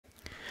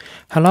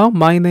Hello,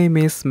 my name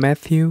is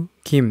Matthew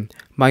Kim.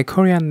 My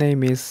Korean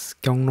name is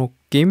Gyeongnok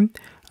Kim,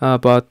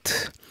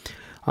 but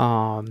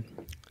um,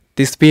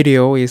 this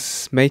video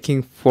is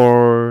making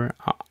for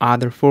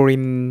other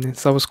foreign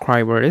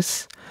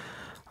subscribers.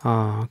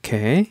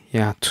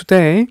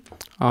 Today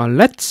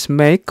let's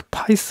make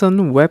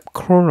Python web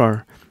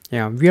crawler.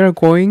 We are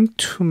going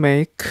to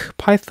make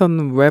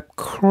Python web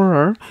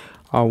crawler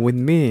with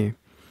me.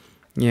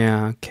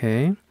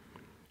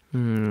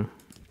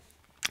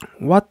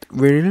 What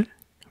will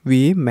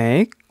we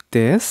make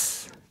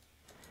this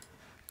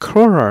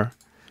crawler?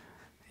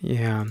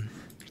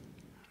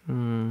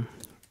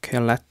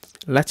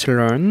 Let's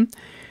learn.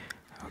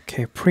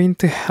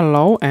 Print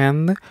hello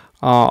and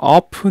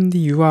open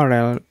the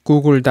URL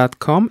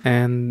google.com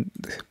and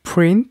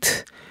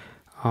print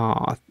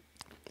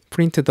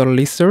the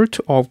result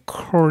of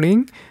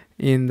crawling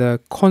in the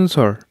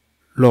console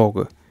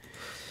log.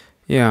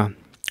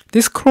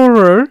 This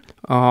crawler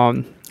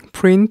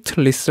print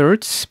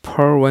results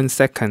per 1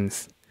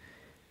 second.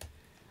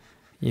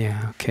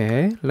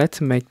 Let's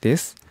make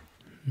this.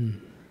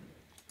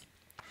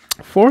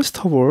 First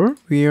of all,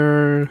 we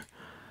are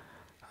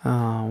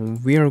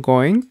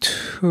going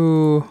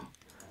to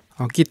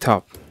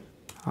GitHub.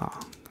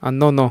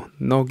 No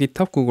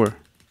GitHub,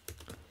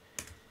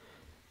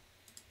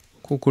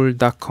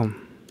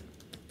 google.com.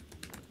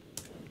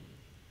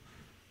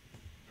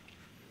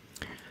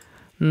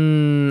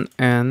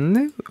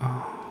 And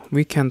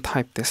we can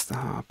type this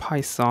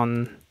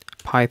Python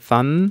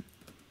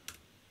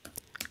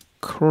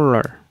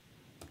crawler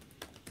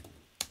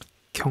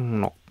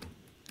Gyeongnok.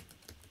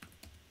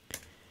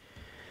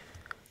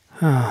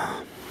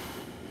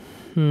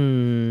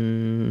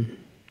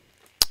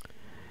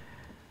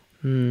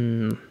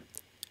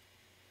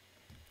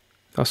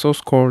 The source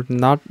code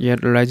not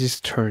yet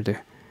registered.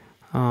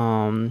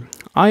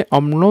 I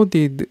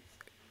uploaded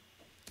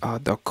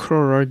the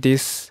crawler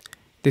this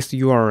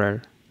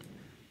URL.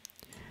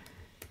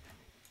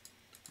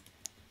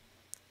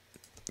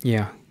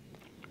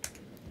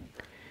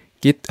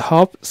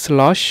 GitHub/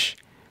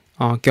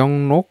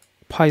 Gyeongnok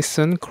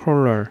Python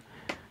crawler,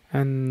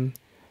 and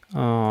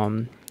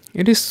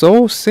it is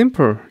so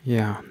simple.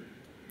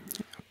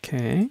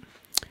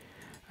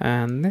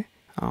 And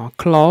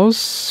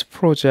close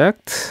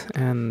project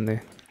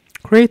and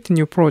create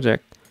new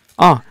project.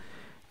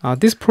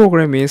 This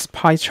program is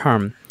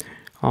PyCharm.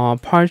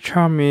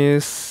 PyCharm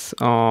is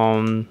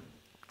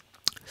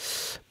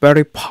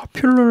very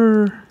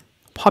popular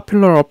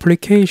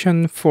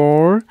application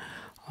for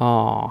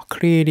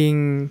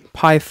creating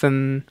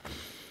Python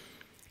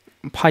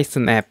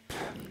app.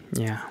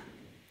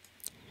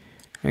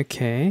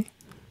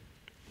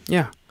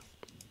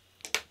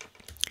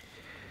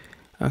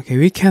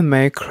 We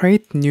can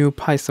create new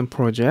Python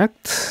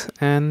project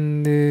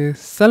and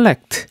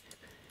select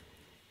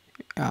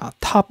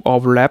top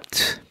of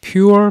left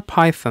pure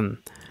Python.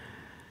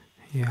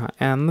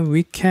 And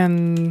we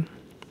can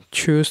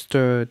choose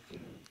the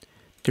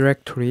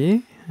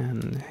directory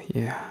and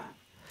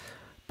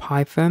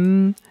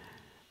Python.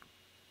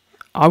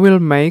 I will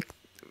make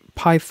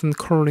Python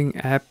crawling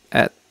app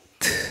at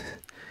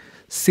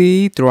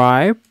C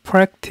drive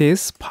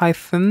practice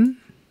Python.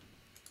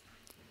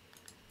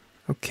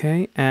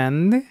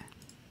 And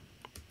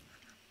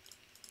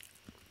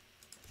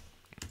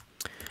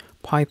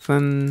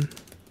Python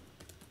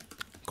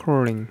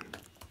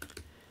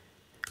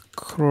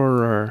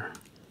crawler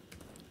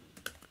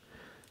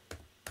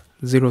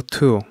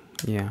 02.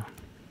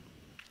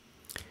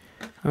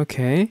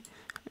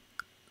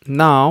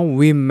 Now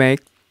we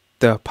make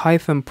the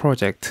Python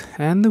project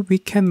and we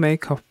can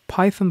make a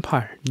Python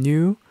file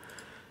new.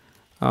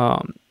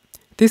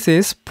 This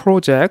is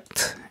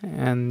project,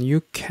 and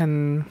you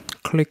can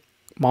click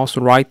mouse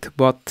right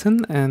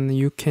button and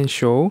you can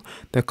show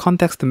the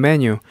context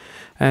menu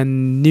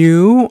and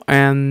new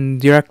and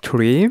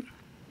directory,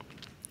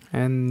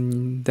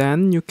 and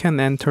then you can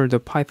enter the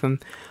Python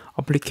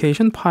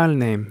application file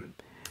name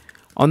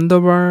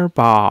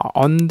underbar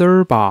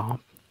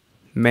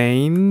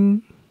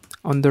main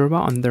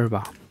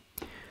underbar.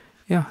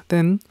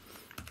 Then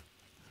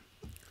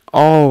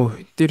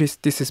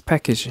this is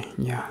package.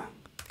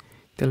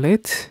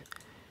 Delete,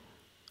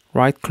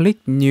 right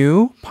click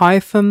new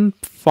Python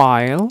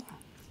file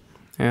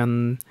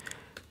and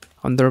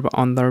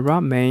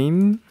underbar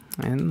main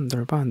and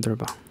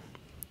underbar,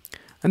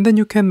 and then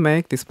you can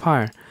make this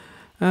file.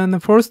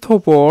 And first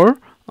of all,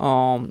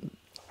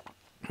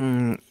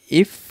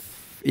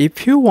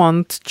 if you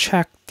want to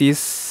check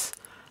this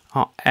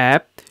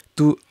app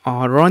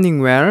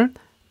running well,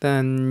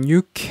 then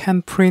you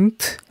can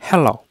print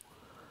hello.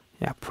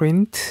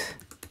 Print.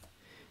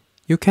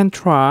 You can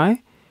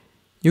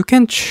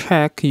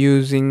check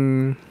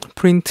using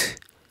print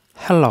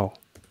hello.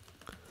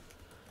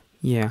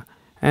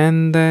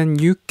 And then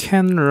you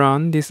can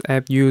run this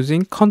app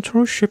using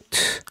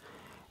Ctrl+Shift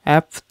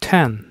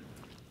F10.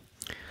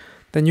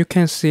 Then you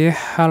can see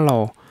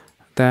hello.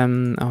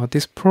 Then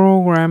this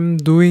program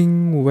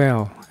doing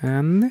well,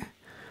 and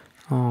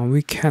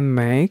we can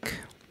make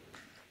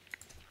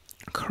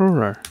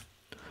crawler.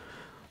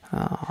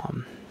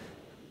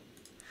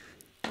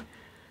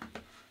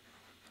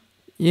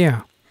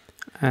 Yeah,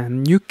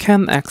 and you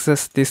can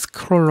access this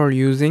crawler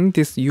using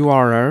this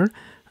URL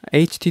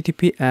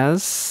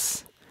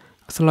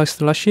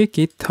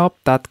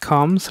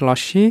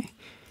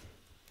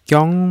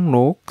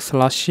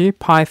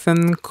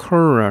https://github.com/gyeonglok/python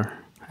crawler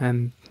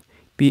and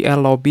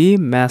blob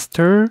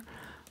master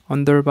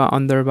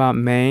 __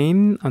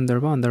 main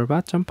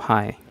 __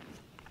 .py.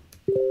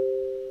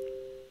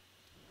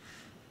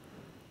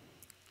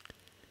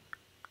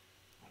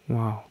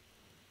 Wow.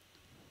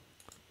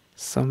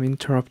 Some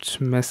interrupt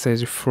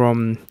message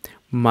from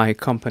my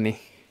company.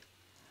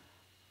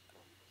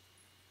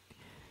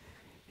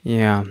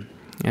 Yeah,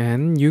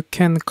 and you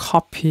can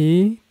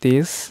copy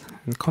this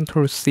and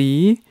Control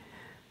C,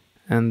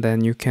 and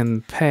then you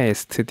can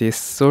paste this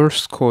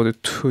source code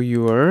to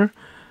your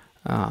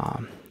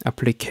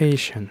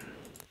application.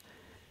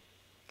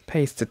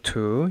 Paste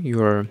to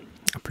your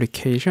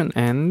application,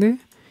 and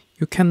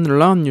you can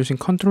run using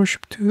Control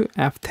Shift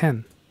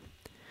F10.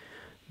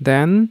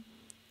 Then,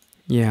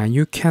 yeah,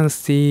 you can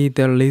see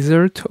the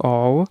result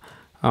of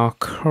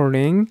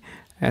crawling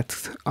at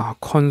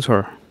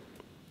console.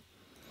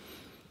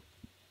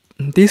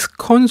 This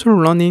console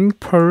running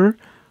per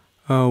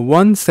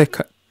 1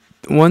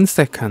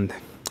 second,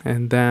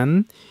 and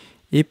then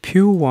if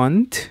you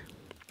want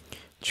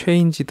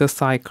change the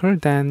cycle,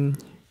 then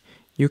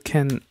you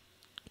can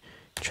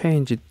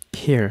change it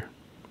here.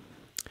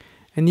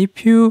 And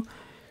if you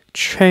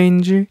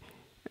change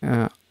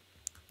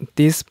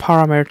this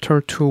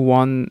parameter to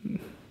 1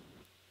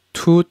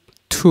 to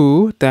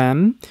 2,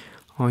 then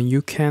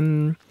you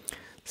can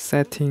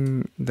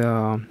setting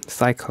the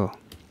cycle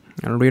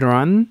and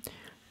rerun.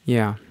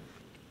 Yeah,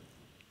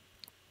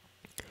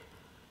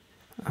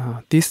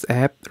 this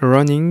app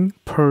running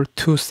per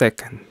 2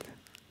 seconds.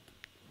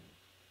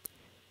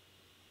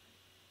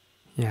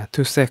 Yeah,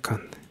 2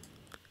 seconds.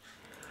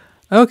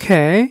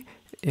 Okay,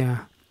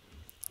 yeah,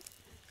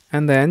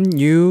 and then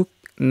you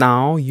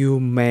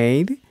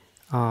made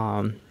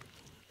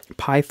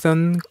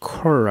Python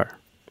crawler.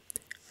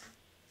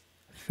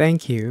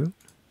 Thank you.